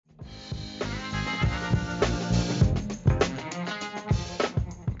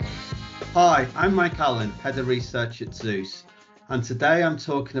Hi, I'm Mike Allen, Head of Research at Zeus, and today I'm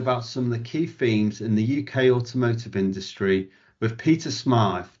talking about some of the key themes in the UK automotive industry with Peter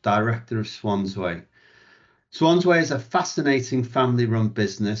Smyth, Director of Swansway. Swansway is a fascinating family-run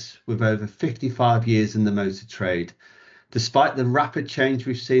business with over 55 years in the motor trade. Despite the rapid change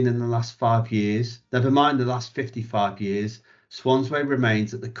we've seen in the last 5 years, never mind the last 55 years, Swansway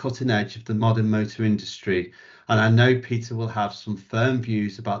remains at the cutting edge of the modern motor industry, and I know Peter will have some firm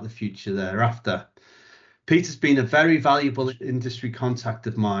views about the future thereafter. Peter's been a very valuable industry contact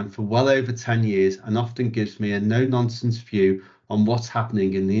of mine for well over 10 years and often gives me a no-nonsense view on what's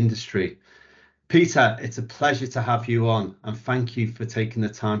happening in the industry. Peter, it's a pleasure to have you on, and thank you for taking the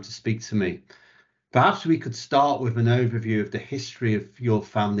time to speak to me. Perhaps we could start with an overview of the history of your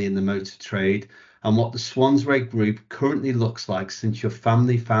family in the motor trade and what the Swansway Group currently looks like since your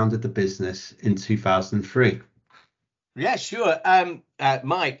family founded the business in 2003. Yeah, sure.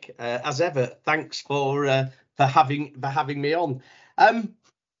 Mike, as ever, thanks for having me on.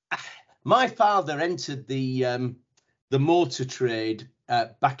 My father entered the motor trade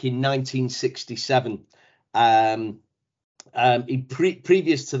back in 1967.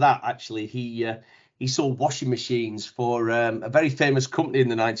 Previous to that, actually, he sold washing machines for a very famous company in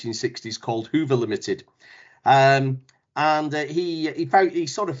the 1960s called Hoover Limited. He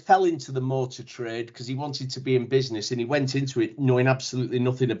sort of fell into the motor trade because he wanted to be in business, and he went into it knowing absolutely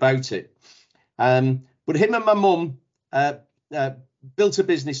nothing about it. But him and my mum built a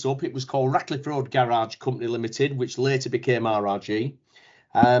business up. It was called Ratcliffe Road Garage Company Limited, which later became RRG.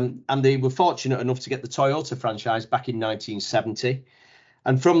 And they were fortunate enough to get the Toyota franchise back in 1970.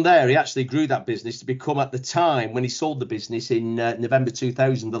 And from there, he actually grew that business to become, at the time, when he sold the business in November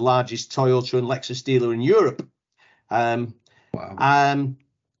 2000, the largest Toyota and Lexus dealer in Europe. Wow.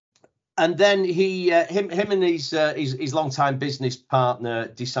 And then him and his longtime business partner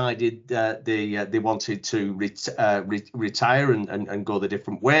decided they wanted to retire and go their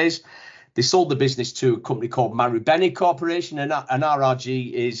different ways. They sold the business to a company called Marubeni Corporation, and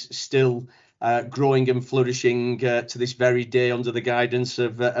RRG is still growing and flourishing to this very day under the guidance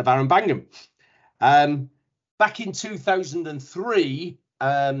of Aaron Bangham. Back in 2003,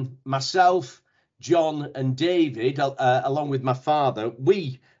 myself, John and David, along with my father,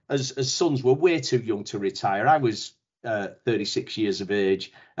 we as sons were way too young to retire. I was 36 years of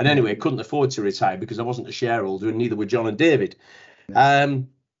age, and anyway, couldn't afford to retire because I wasn't a shareholder, and neither were John and David. And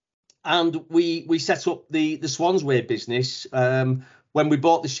we set up the Swansway business when we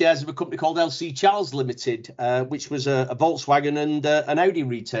bought the shares of a company called LC Charles Limited, which was a Volkswagen and an Audi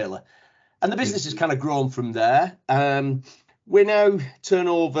retailer. And the business has kind of grown from there. We now turn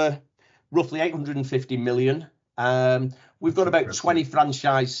over roughly 850 million. We've got about 20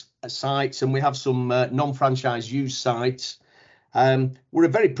 franchise sites, and we have some non-franchise used sites. We're a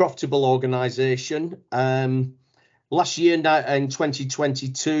very profitable organisation. Last year, in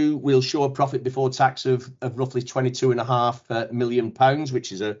 2022, we'll show a profit before tax of roughly £22.5 million,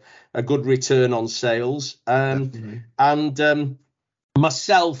 which is a good return on sales.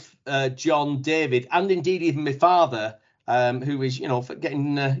 Myself, John, David, and indeed even my father, who is,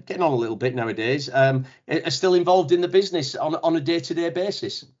 getting on a little bit nowadays, are still involved in the business on a day-to-day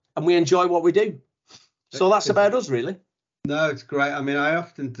basis, and we enjoy what we do. So that's about us, really. No, it's great. I mean, I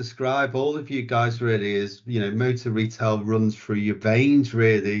often describe all of you guys really as, motor retail runs through your veins,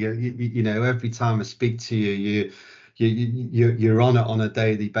 really. Every time I speak to you, you're on it on a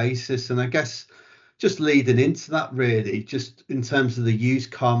daily basis. And I guess just leading into that, really, just in terms of the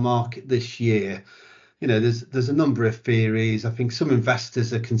used car market this year, there's a number of theories. I think some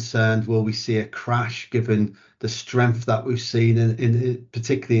investors are concerned, will we see a crash given the strength that we've seen in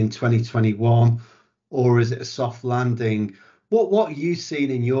particularly in 2021? Or is it a soft landing? What are you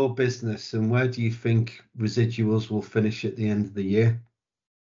seeing in your business, and where do you think residuals will finish at the end of the year?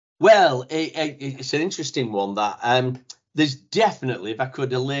 Well, it's an interesting one, that there's definitely, if I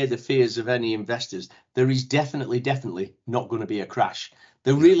could allay the fears of any investors, there is definitely not going to be a crash.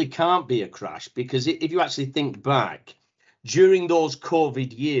 There really can't be a crash, because if you actually think back, during those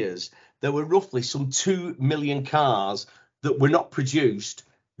COVID years, there were roughly some 2 million cars that were not produced,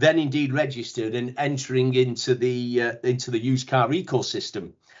 then indeed registered and entering into the used car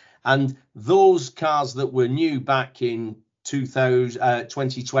ecosystem. And those cars that were new back in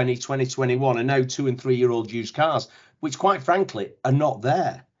 2020, 2021 are now 2- and 3-year-old used cars, which quite frankly are not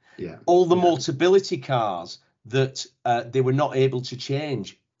there. All the multibility cars that they were not able to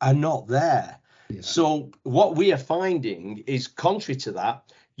change are not there. So what we are finding is, contrary to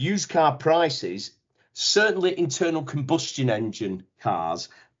that, used car prices, certainly internal combustion engine cars,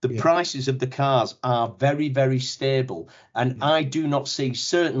 the prices of the cars are very, very stable. And I do not see,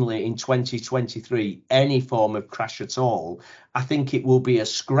 certainly in 2023, any form of crash at all. I think it will be a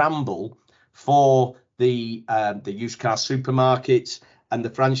scramble for the used car supermarkets and the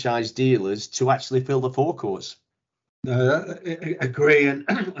franchise dealers to actually fill the forecourts. No, I agree, and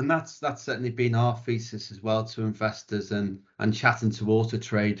and that's certainly been our thesis as well to investors, and chatting to Auto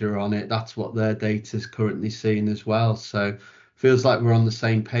Trader on it. That's what their data is currently seeing as well. So feels like we're on the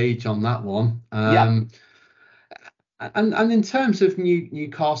same page on that one. Yeah. And in terms of new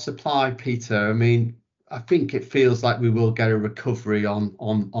car supply, Peter, I mean, I think it feels like we will get a recovery on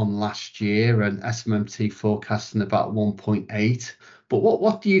last year, and SMMT forecasting about 1.8. But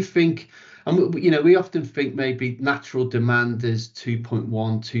what do you think? And we often think maybe natural demand is 2.1,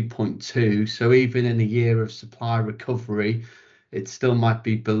 2.2. So even in a year of supply recovery, it still might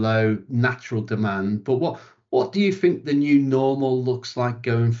be below natural demand. But what do you think the new normal looks like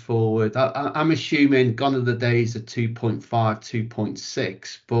going forward? I'm assuming gone are the days of 2.5,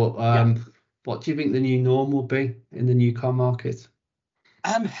 2.6. But what do you think the new normal will be in the new car market?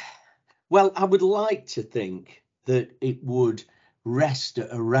 Well, I would like to think that it would rest at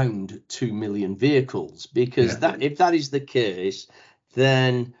around 2 million vehicles, because if that is the case,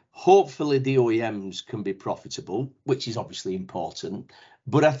 then hopefully the OEMs can be profitable, which is obviously important.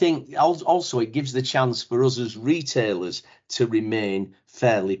 But I think also it gives the chance for us as retailers to remain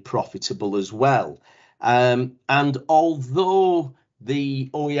fairly profitable as well. And although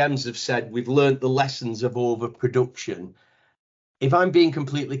the OEMs have said we've learned the lessons of overproduction, if I'm being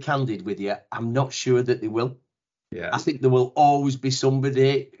completely candid with you, I'm not sure that they will. Yeah. I think there will always be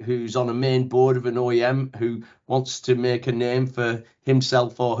somebody who's on a main board of an OEM who wants to make a name for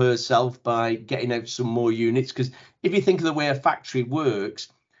himself or herself by getting out some more units. Because if you think of the way a factory works,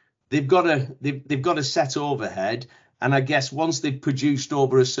 they've got a set overhead, and I guess once they've produced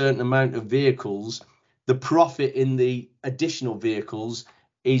over a certain amount of vehicles, the profit in the additional vehicles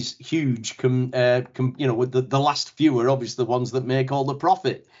is huge. With the last few are obviously the ones that make all the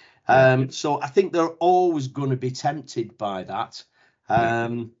profit. So I think they're always going to be tempted by that.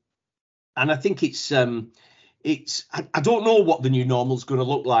 And I think it's I don't know what the new normal is going to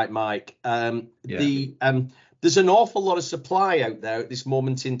look like, Mike. There's an awful lot of supply out there at this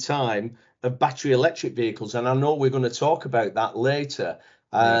moment in time of battery electric vehicles, and I know we're going to talk about that later.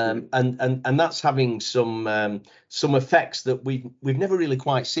 And that's having some effects that we've never really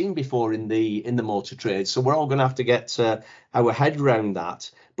quite seen before in the motor trade. So we're all going to have to get our head around that.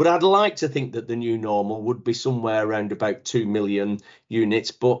 But I'd like to think that the new normal would be somewhere around about 2 million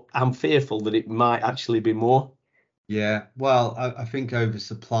units, but I'm fearful that it might actually be more. Yeah, well, I think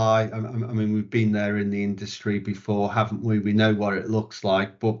oversupply. I mean, we've been there in the industry before, haven't we? We know what it looks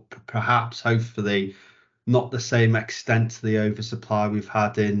like, but perhaps, hopefully, not the same extent to the oversupply we've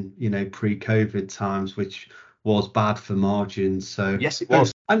had in, pre-COVID times, which was bad for margins. So yes, it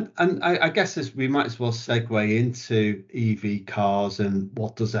was. And I guess as we might as well segue into EV cars and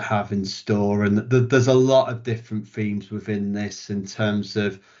what does it have in store. And there's a lot of different themes within this in terms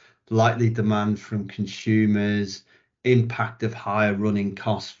of likely demand from consumers, impact of higher running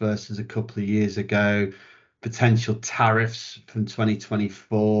costs versus a couple of years ago, potential tariffs from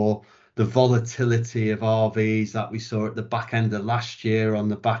 2024, the volatility of RVs that we saw at the back end of last year on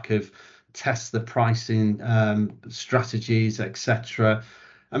the back of Tesla pricing strategies, etc.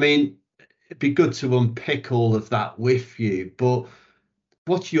 I mean, it'd be good to unpick all of that with you, but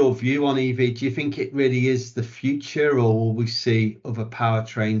what's your view on EV? Do you think it really is the future, or will we see other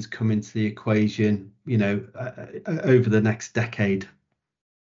powertrains come into the equation, over the next decade?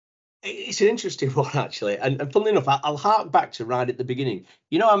 It's an interesting one, actually. And funnily enough, I'll hark back to right at the beginning.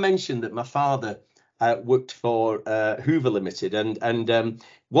 I mentioned that my father worked for Hoover Limited, and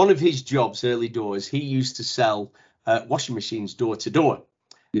one of his jobs early doors, he used to sell washing machines door to door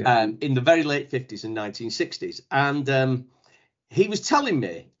in the very late 50s and 1960s. And he was telling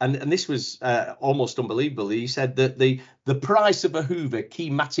me, and this was almost unbelievable, he said that the price of a Hoover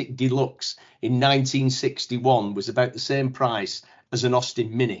Keymatic Deluxe in 1961 was about the same price as an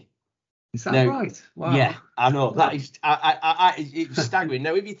Austin Mini. Is that right? Wow. Yeah, I know. That is, it's staggering.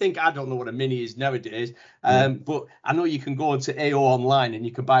 Now, if you think, I don't know what a Mini is nowadays, but I know you can go to AO online and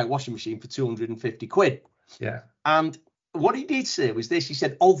you can buy a washing machine for 250 quid. Yeah. And what he did say was this. He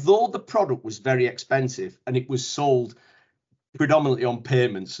said, although the product was very expensive and it was sold predominantly on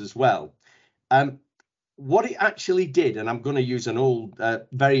payments as well, what it actually did, and I'm going to use an old,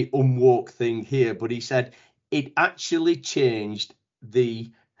 very unwoke thing here, but he said it actually changed the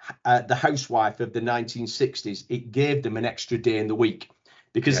housewife of the 1960s. It gave them an extra day in the week.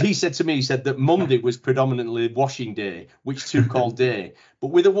 Because he said to me, he said that Monday was predominantly washing day, which took all day. But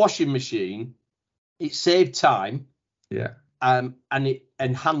with a washing machine, it saved time, and it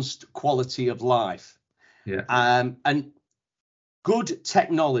enhanced quality of life. And good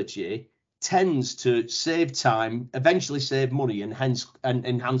technology tends to save time, eventually save money, and hence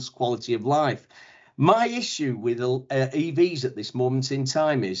enhance quality of life. My issue with EVs at this moment in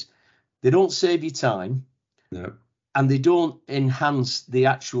time is they don't save you time. No. And they don't enhance the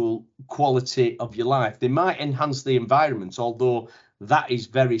actual quality of your life. They might enhance the environment, although that is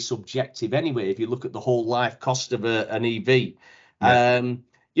very subjective anyway. If you look at the whole life cost of an EV,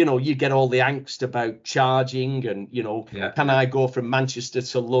 you get all the angst about charging and, can I go from Manchester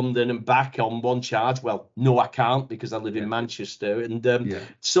to London and back on one charge? Well, no, I can't, because I live in Manchester. And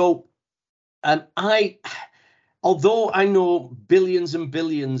although I know billions and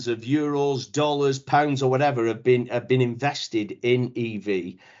billions of euros, dollars, pounds, or whatever have been invested in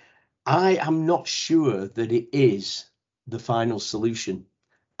EV, I am not sure that it is the final solution.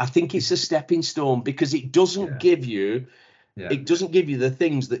 I think it's a stepping stone, because it doesn't give you the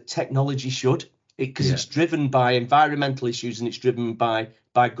things that technology should, because it's driven by environmental issues and it's driven by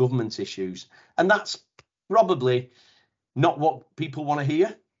government issues, and that's probably not what people want to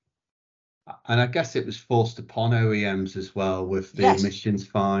hear. And I guess it was forced upon OEMs as well with the emissions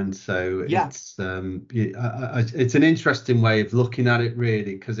fine. So it's an interesting way of looking at it,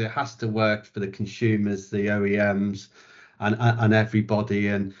 really, because it has to work for the consumers, the OEMs, and everybody.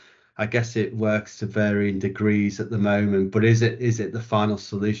 And I guess it works to varying degrees at the moment. But is it the final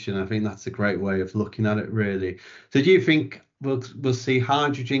solution? I think that's a great way of looking at it, really. So do you think we'll see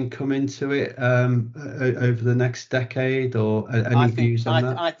hydrogen come into it over the next decade, or any views on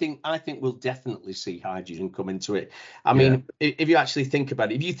that? I think we'll definitely see hydrogen come into it. I mean, if you actually think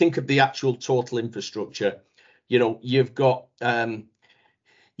about it, if you think of the actual total infrastructure, you've got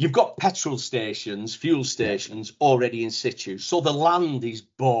petrol stations, fuel stations already in situ. So the land is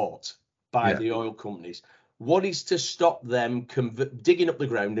bought by the oil companies. What is to stop them digging up the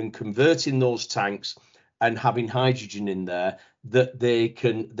ground and converting those tanks and having hydrogen in there that they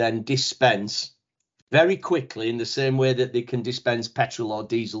can then dispense very quickly, in the same way that they can dispense petrol or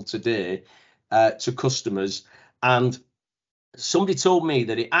diesel today, to customers? And somebody told me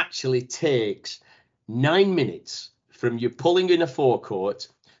that it actually takes 9 minutes from you pulling in a forecourt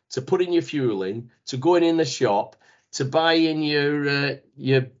to putting your fuel in, to going in the shop, to buying your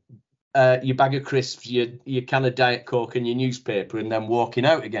bag of crisps, your can of Diet Coke and your newspaper, and then walking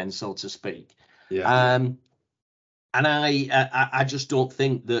out again, so to speak. And I just don't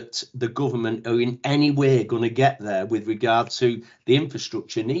think that the government are in any way going to get there with regard to the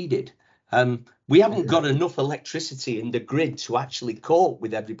infrastructure needed. We haven't got enough electricity in the grid to actually cope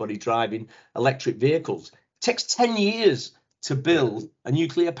with everybody driving electric vehicles. It takes 10 years to build a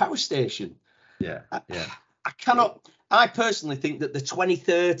nuclear power station. I personally think that the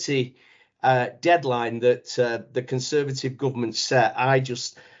 2030 deadline that the Conservative government set, I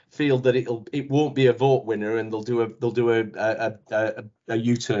just feel that it won't be a vote winner, and they'll do a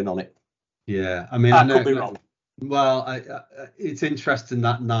U-turn on it. I mean, I could be wrong. Well, it's interesting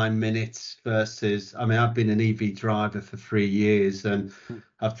that 9 minutes versus, I mean, I've been an EV driver for 3 years, and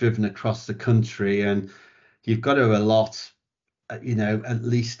I've driven across the country, and you've got to allot, at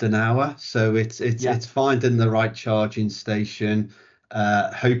least an hour. So it's finding the right charging station,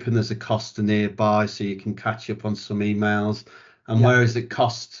 hoping there's a Costa nearby so you can catch up on some emails. And whereas it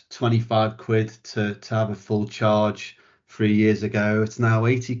cost 25 quid to have a full charge 3 years ago, it's now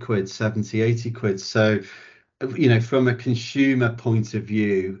 80 quid, 70, 80 quid. So, from a consumer point of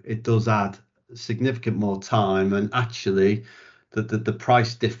view, it does add significant more time. And actually, the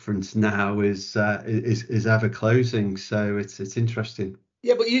price difference now is ever closing. So it's interesting.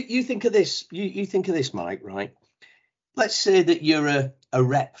 Yeah, but you think of this, you think of this, Mike, right? Let's say that you're a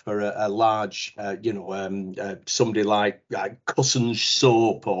rep for a large, somebody like Cussons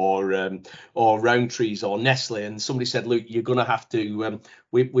Soap or Roundtrees or Nestle, and somebody said, look, you're going to have to,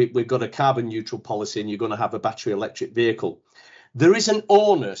 we've got a carbon neutral policy, and you're going to have a battery electric vehicle. There is an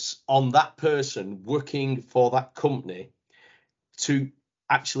onus on that person working for that company to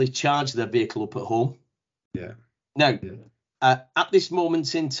actually charge their vehicle up at home. Now, at this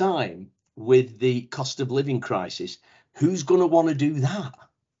moment in time, with the cost of living crisis, who's going to want to do that?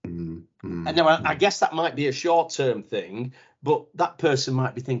 And now, I guess that might be a short-term thing, but that person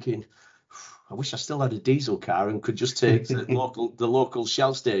might be thinking, I wish I still had a diesel car and could just take the local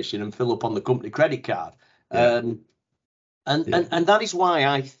Shell station and fill up on the company credit card. And that is why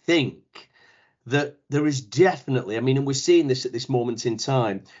I think that there is definitely, I mean, and we're seeing this at this moment in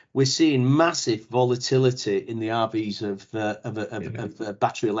time, we're seeing massive volatility in the RVs of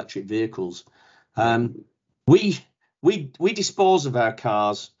battery electric vehicles. We dispose of our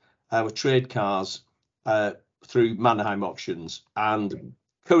cars, our trade cars, through Mannheim auctions, and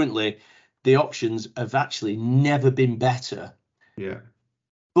currently the auctions have actually never been better. Yeah.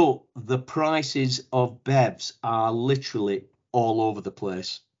 But the prices of BEVs are literally all over the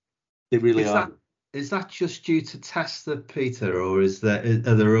place. They really are. Is that just due to Tesla, Peter, or are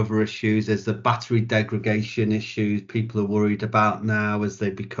there other issues? Is the battery degradation issues people are worried about now as they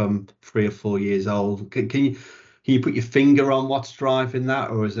become 3 or 4 years old? Can you put your finger on what's driving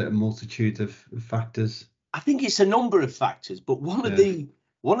that, or is it a multitude of factors? I think it's a number of factors, but one of the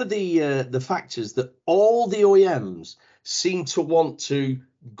factors that all the OEMs seem to want to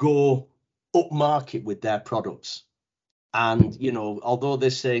go up market with their products. And, you know, although they're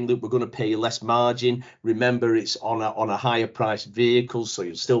saying that we're going to pay you less margin, remember it's on a higher price vehicle, so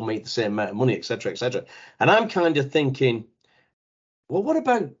you'll still make the same amount of money, etc., etc. And I'm kind of thinking, well, what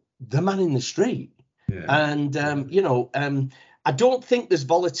about the man in the street? Yeah. And, I don't think there's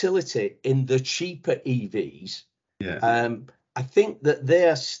volatility in the cheaper EVs. Yeah. I think that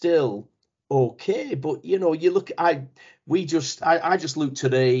they're still okay, but you know, you look. I just looked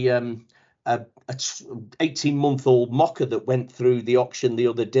at a 18-month-old mocker that went through the auction the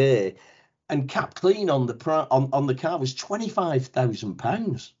other day, and cap clean on the car was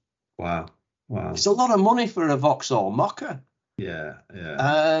 £25,000. Wow. It's a lot of money for a Vauxhall mocker. Yeah.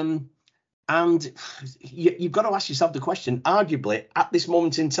 And you've got to ask yourself the question, arguably, at this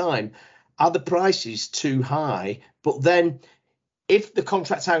moment in time, are the prices too high? But then if the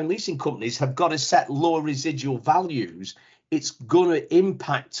contract hire and leasing companies have got to set lower residual values, it's going to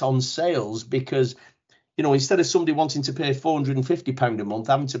impact on sales because, you know, instead of somebody wanting to pay £450 a month,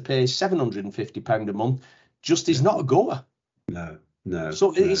 having to pay £750 a month just is not a goer. No.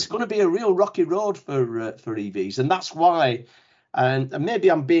 So it's going to be a real rocky road for EVs. And that's why, and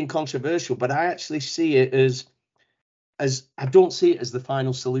maybe I'm being controversial, but I actually see it as I don't see it as the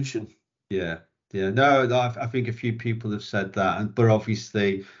final solution. Yeah. No, I think a few people have said that, but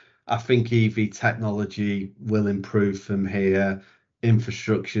obviously, I think EV technology will improve from here.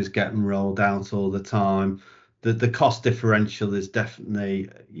 Infrastructure is getting rolled out all the time. The cost differential is definitely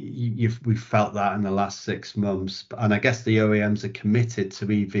we've felt that in the last 6 months, and I guess the OEMs are committed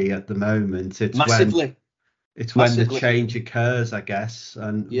to EV at the moment. It's Massively. when the change occurs, I guess,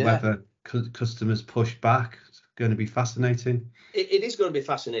 and whether customers push back. It's going to be fascinating. It is going to be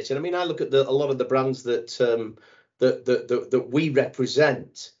fascinating. I mean, I look at a lot of the brands that we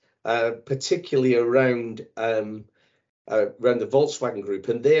represent, particularly around the Volkswagen Group,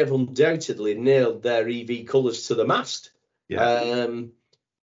 and they have undoubtedly nailed their EV colours to the mast. Yeah.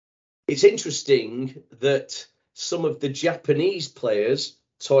 It's interesting that some of the Japanese players,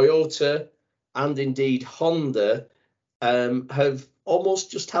 Toyota and indeed Honda, have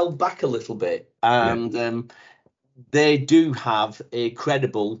almost just held back a little bit, and they do have a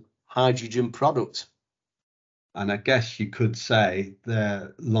credible hydrogen product. And I guess you could say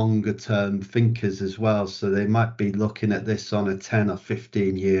they're longer term thinkers as well. So they might be looking at this on a 10 or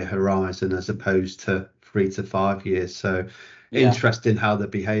 15 year horizon as opposed to 3 to 5 years. So interesting how they're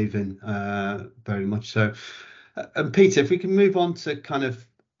behaving, very much so. And Peter, if we can move on to kind of,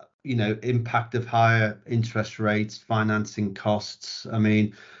 you know, impact of higher interest rates, financing costs. I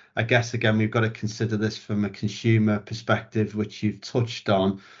mean, I guess, again, we've got to consider this from a consumer perspective, which you've touched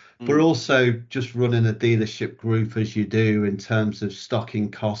on, but also just running a dealership group as you do in terms of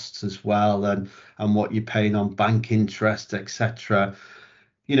stocking costs as well, and what you're paying on bank interest, etc.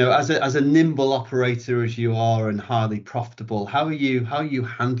 You know, as a nimble operator as you are and highly profitable, how are you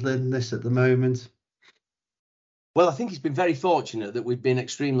handling this at the moment? Well, I think it's been very fortunate that we've been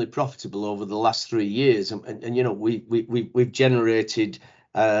extremely profitable over the last 3 years, and you know, we've generated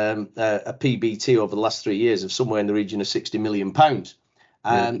a PBT over the last 3 years of somewhere in the region of £60 million.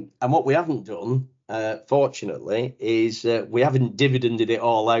 And what we haven't done, fortunately, is we haven't dividended it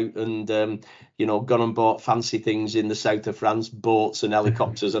all out and you know, gone and bought fancy things in the south of France, boats and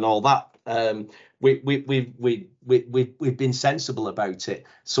helicopters and all that. We've been sensible about it.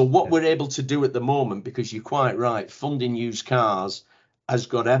 So what we're able to do at the moment, because you're quite right, funding used cars has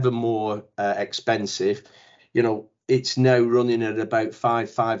got ever more expensive. You know, it's now running at about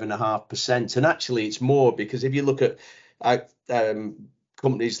 5.5%, and actually it's more, because if you look at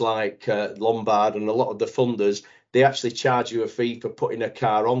companies like Lombard and a lot of the funders, they actually charge you a fee for putting a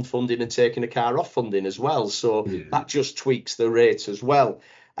car on funding and taking a car off funding as well. So that just tweaks the rate as well.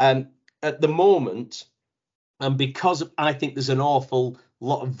 At the moment, and because I think there's an awful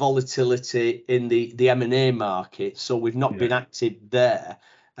lot of volatility in the M&A market, so we've not been active there.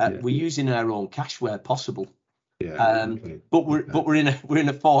 We're using our own cash where possible. But we're in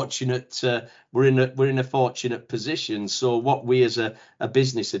a fortunate position. So what we as a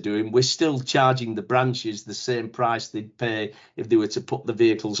business are doing, we're still charging the branches the same price they'd pay if they were to put the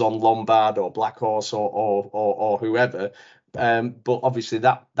vehicles on Lombard or Black Horse or whoever. But obviously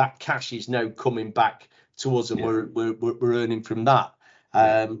that cash is now coming back to us, and we're earning from that.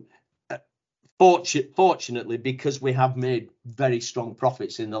 Fortunately, because we have made very strong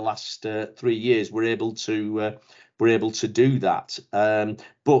profits in the last 3 years, we're able to do that.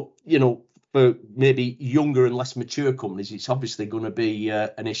 But for maybe younger and less mature companies, it's obviously going to be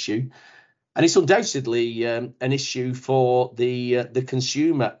an issue, and it's undoubtedly an issue for the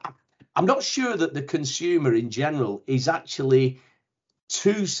consumer. I'm not sure that the consumer in general is actually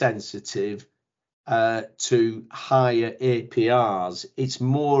too sensitive to higher APRs. It's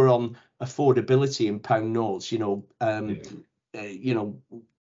more on affordability in pound notes.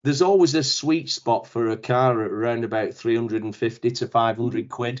 There's always a sweet spot for a car at around about 350 to 500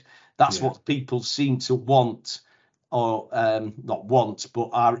 quid. That's what people seem to want, or not want, but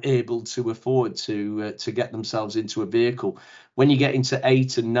are able to afford to get themselves into a vehicle. When you get into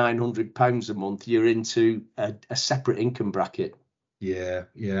 £800 and £900 a month, you're into a separate income bracket. Yeah.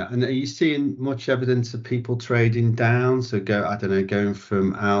 And are you seeing much evidence of people trading down? So going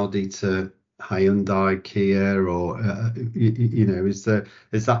from Audi to Hyundai, Kia, or is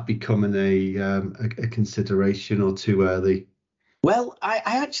that becoming a consideration, or too early? Well,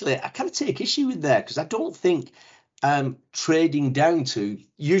 I kind of take issue with that, because I don't think trading down to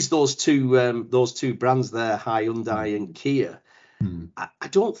use those two brands there, Hyundai and Kia. I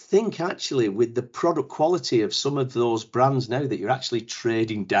don't think actually with the product quality of some of those brands now that you're actually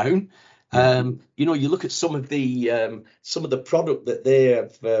trading down. You look at some of the product that they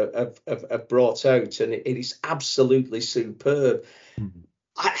have brought out, and it is absolutely superb.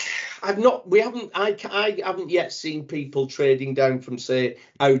 I haven't yet seen people trading down from, say,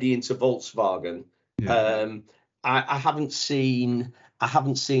 Audi into Volkswagen. I haven't seen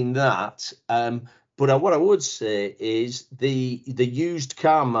that. But what I would say is the used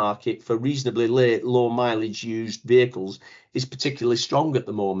car market for reasonably low mileage used vehicles is particularly strong at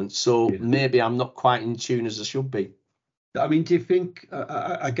the moment. So maybe I'm not quite in tune as I should be. I mean, do you think,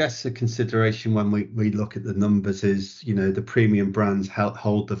 I guess a consideration when we look at the numbers is, the premium brands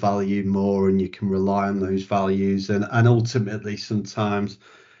hold the value more, and you can rely on those values, and ultimately sometimes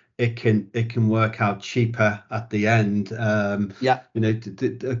it can work out cheaper at the end. Are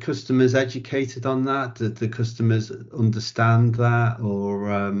customers educated on that? Do the customers understand that,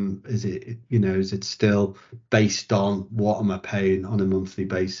 or is it still based on what am I paying on a monthly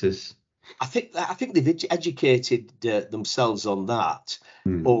basis? I think they've educated themselves on that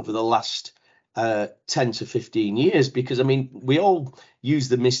over the last 10 to 15 years, because I mean, we all use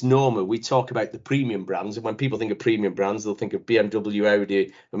the misnomer. We talk about the premium brands, and when people think of premium brands, they'll think of BMW,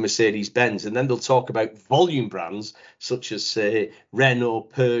 Audi, and Mercedes-Benz, and then they'll talk about volume brands such as, say, Renault,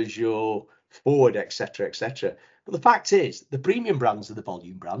 Peugeot, Ford, etc., etc. But the fact is, the premium brands are the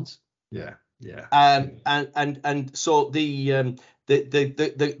volume brands. And so the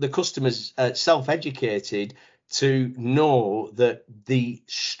customers self-educated to know that the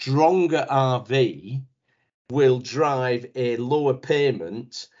stronger RV will drive a lower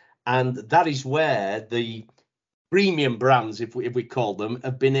payment, and that is where the premium brands, if we call them,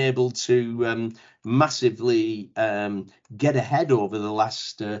 have been able to massively get ahead over the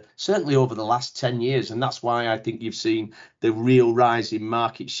last, certainly over the last 10 years. And that's why I think you've seen the real rise in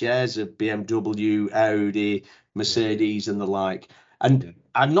market shares of BMW, Audi, Mercedes and the like. And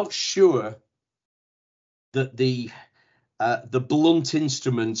I'm not sure that the blunt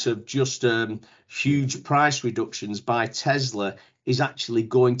instrument of just huge price reductions by Tesla is actually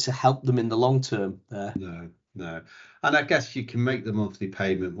going to help them in the long term. No. And I guess you can make the monthly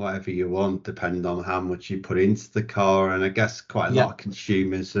payment whatever you want, depending on how much you put into the car. And I guess quite a lot of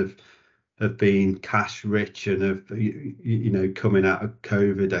consumers have been cash rich and have, coming out of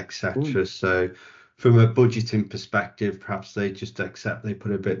COVID, etc. So from a budgeting perspective, perhaps they just accept they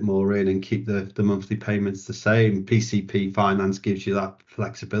put a bit more in and keep the monthly payments the same. PCP finance gives you that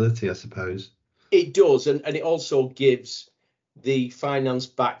flexibility, I suppose. It does, and it also gives the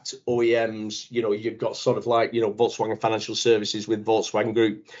finance-backed OEMs, you've got sort of like, Volkswagen Financial Services with Volkswagen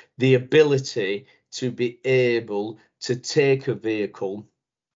Group, the ability to be able to take a vehicle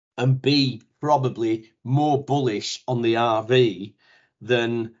and be probably more bullish on the RV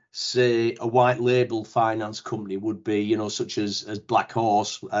than say a white label finance company would be, you know, such as Black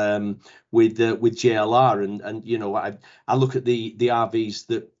Horse, with JLR, and you know, I look at the RVs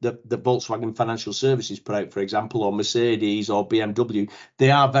that Volkswagen Financial Services put out, for example, or Mercedes or BMW.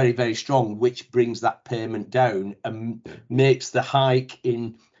 They are very, very strong, which brings that payment down and makes the hike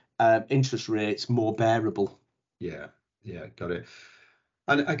in interest rates more bearable. Yeah, got it.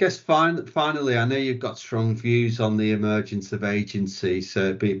 And I guess finally, I know you've got strong views on the emergence of agency, so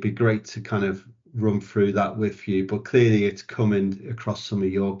it'd be great to kind of run through that with you. But clearly, it's coming across some of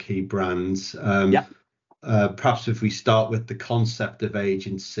your key brands. Perhaps if we start with the concept of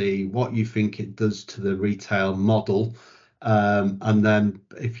agency, what you think it does to the retail model, and then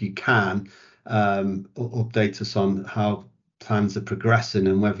if you can, update us on how plans are progressing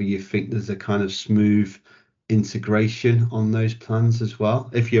and whether you think there's a kind of smooth integration on those plans as well,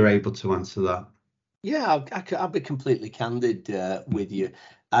 if you're able to answer that. Yeah, I'll be completely candid with you.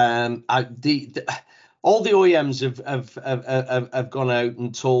 All the OEMs have gone out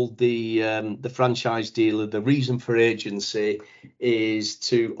and told the franchise dealer the reason for agency is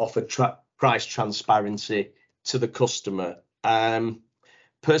to offer price transparency to the customer.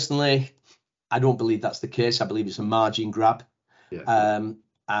 Personally, I don't believe that's the case. I believe it's a margin grab.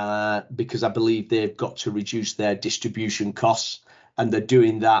 Because I believe they've got to reduce their distribution costs, and they're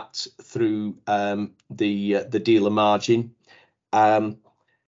doing that through the dealer margin.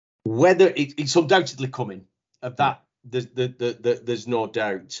 Whether it's undoubtedly coming, of that there's no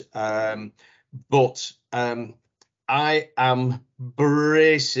doubt. But I am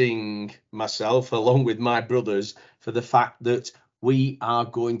bracing myself, along with my brothers, for the fact that we are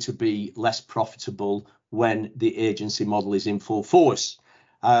going to be less profitable when the agency model is in full force.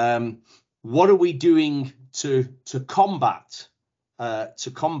 What are we doing to combat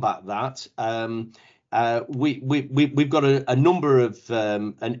that? We've got a number of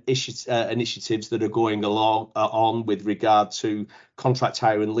initiatives that are going along on with regard to contract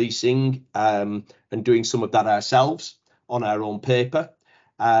hire and leasing, and doing some of that ourselves on our own paper.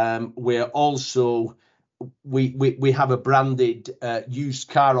 We're also we have a branded used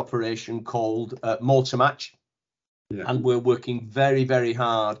car operation called Motor Match. And we're working very, very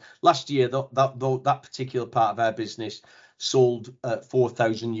hard. Last year, that particular part of our business sold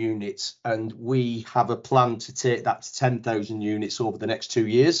 4,000 units, and we have a plan to take that to 10,000 units over the next 2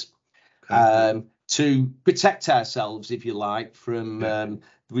 years, to protect ourselves, if you like, from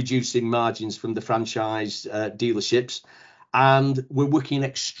reducing margins from the franchise dealerships. And we're working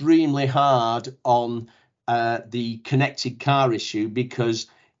extremely hard on the connected car issue, because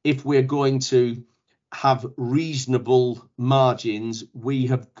if we're going to have reasonable margins, we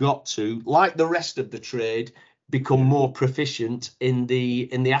have got to, like the rest of the trade, become more proficient in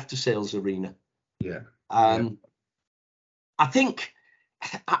the after sales arena. I think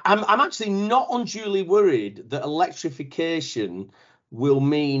I'm actually not unduly worried that electrification will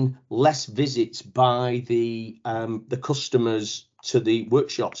mean less visits by the customers to the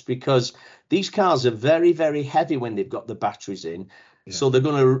workshops, because these cars are very, very heavy when they've got the batteries in. So they're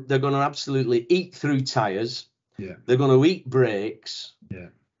gonna absolutely eat through tires. They're going to eat brakes.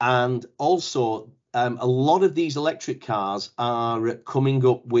 And also a lot of these electric cars are coming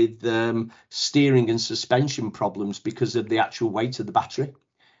up with steering and suspension problems because of the actual weight of the battery.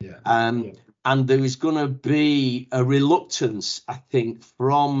 And there is going to be a reluctance, I think,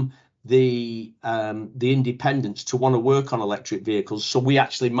 from the independents to want to work on electric vehicles. So we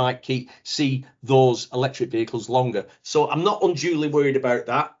actually might see those electric vehicles longer. So I'm not unduly worried about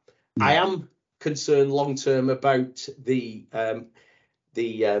that. I am concerned long term about the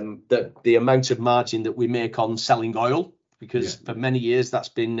amount of margin that we make on selling oil, because for many years that's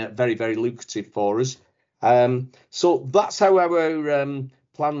been very, very lucrative for us. So that's how our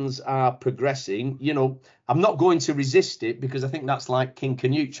plans are progressing. You know, I'm not going to resist it, because I think that's like King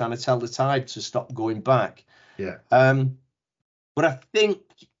Canute trying to tell the tide to stop going back. But I think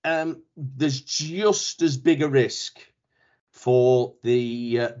there's just as big a risk for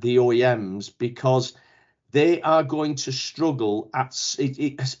the OEMs, because they are going to struggle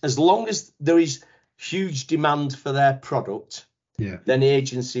as long as there is huge demand for their product. Then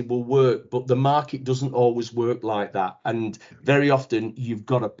agency will work, but the market doesn't always work like that, and very often you've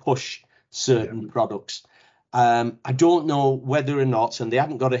got to push certain products. I don't know whether or not, and they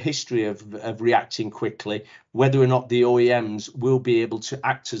haven't got a history of reacting quickly, whether or not the OEMs will be able to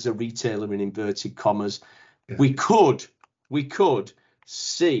act as a retailer, in inverted commas. We could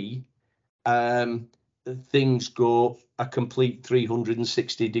see things go a complete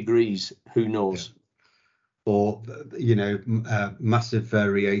 360 degrees. Who knows? Or, you know, massive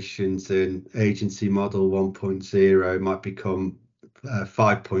variations in agency model 1.0 might become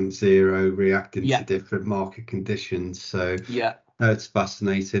 5.0, reacting Yeah, to different market conditions. So yeah, it's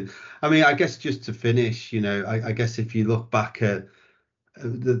fascinating. I mean, I guess just to finish, I guess if you look back at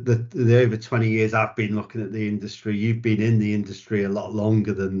the over 20 years I've been looking at the industry, you've been in the industry a lot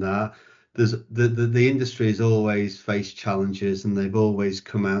longer than that. There's the industry has always faced challenges and they've always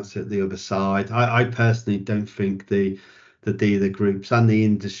come out at the other side. I personally don't think the dealer groups and the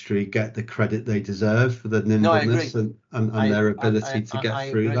industry get the credit they deserve for the no, I nimbleness agree. and their ability to get I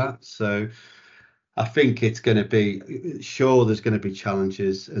through agree. that. So I think it's going to be sure there's going to be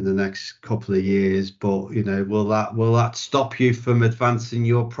challenges in the next couple of years, but will that stop you from advancing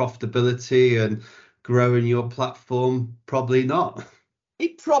your profitability and growing your platform? Probably not.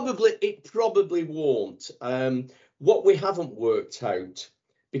 It probably won't. What we haven't worked out,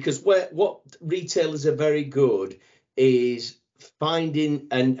 because what retailers are very good is finding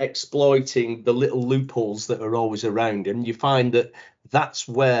and exploiting the little loopholes that are always around, and you find that that's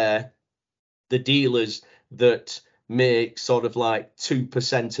where the dealers that make sort of like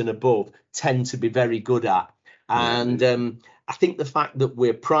 2% and above tend to be very good at. Yeah, And I think the fact that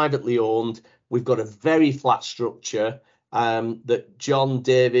we're privately owned, we've got a very flat structure, that John,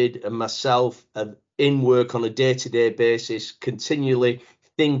 David, and myself are in work on a day-to-day basis, continually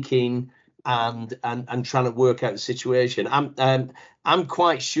thinking and trying to work out the situation. I'm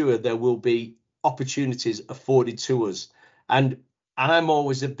quite sure there will be opportunities afforded to us, and I'm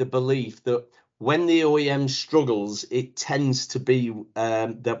always of the belief that when the OEM struggles, it tends to be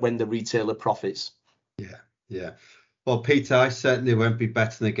that when the retailer profits. yeah, yeah. Well, Peter, I certainly won't be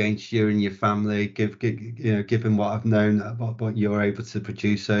betting against you and your family, given what I've known about what you're able to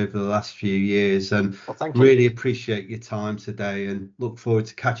produce over the last few years, and Well, thank you. really appreciate your time today, and look forward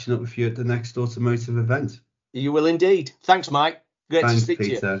to catching up with you at the next automotive event. You will indeed. Thanks, Mike. Great to Thanks, speak to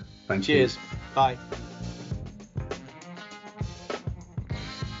you. Peter. Thank you. Cheers. Bye.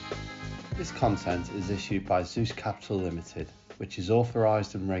 This content is issued by Zeus Capital Limited, which is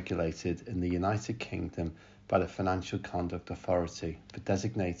authorised and regulated in the United Kingdom by the Financial Conduct Authority for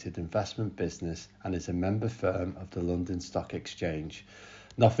designated investment business and is a member firm of the London Stock Exchange.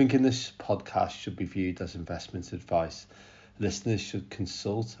 Nothing in this podcast should be viewed as investment advice. Listeners should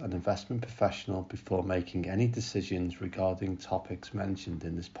consult an investment professional before making any decisions regarding topics mentioned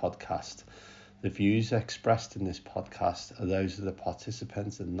in this podcast. The views expressed in this podcast are those of the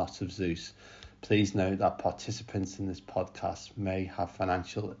participants and not of Zeus. Please note that participants in this podcast may have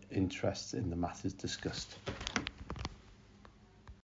financial interests in the matters discussed.